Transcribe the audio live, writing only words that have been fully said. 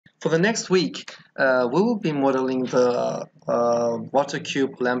For the next week, we will be modeling the Water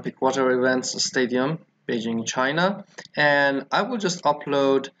Cube Olympic Water Events Stadium, Beijing, China, and I will just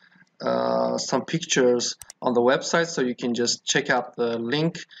upload some pictures on the website, so you can just check out the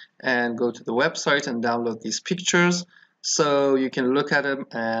link and go to the website and download these pictures, so you can look at them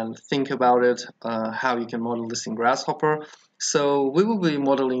and think about it, how you can model this in Grasshopper. So we will be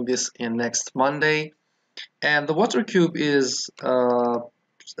modeling this in next Monday, and the water cube is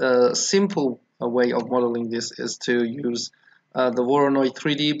a simple way of modeling this is to use the Voronoi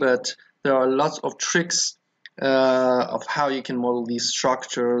 3D, but there are lots of tricks of how you can model these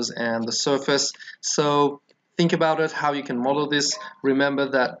structures and the surface. So think about it, how you can model this. Remember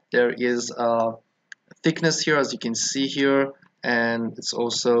that there is a thickness here, as you can see here, and it's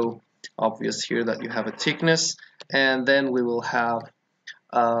also obvious here that you have a thickness, and then we will have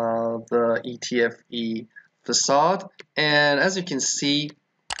the ETFE facade, and as you can see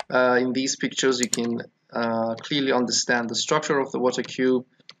in these pictures, you can clearly understand the structure of the water cube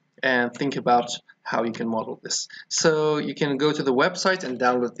and think about how you can model this. So you can go to the website and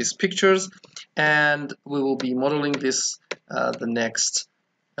download these pictures, and we will be modeling this the next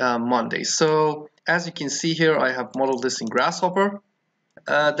Monday. So as you can see here, I have modeled this in Grasshopper.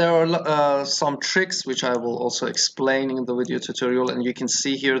 There are some tricks which I will also explain in the video tutorial, and you can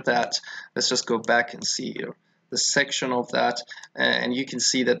see here that, let's just go back and see here the section of that, and you can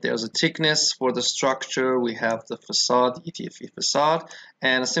see that there's a thickness for the structure. We have the facade, ETFE facade,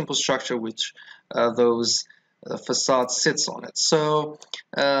 and a simple structure which those facade sits on it. So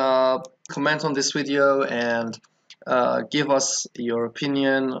comment on this video and give us your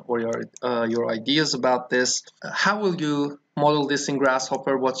opinion or your ideas about this. How will you model this in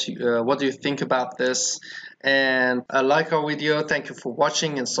Grasshopper? What do you think about this? And like our video. Thank you for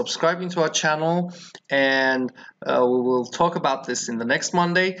watching and subscribing to our channel, and we will talk about this in the next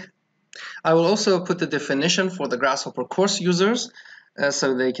Monday. I will also put the definition for the Grasshopper course users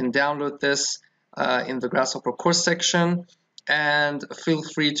so they can download this in the Grasshopper course section, and feel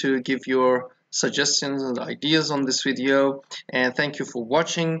free to give your suggestions and ideas on this video. And thank you for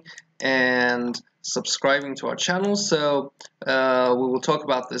watching and subscribing to our channel. So we will talk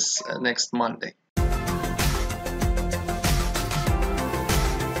about this next Monday.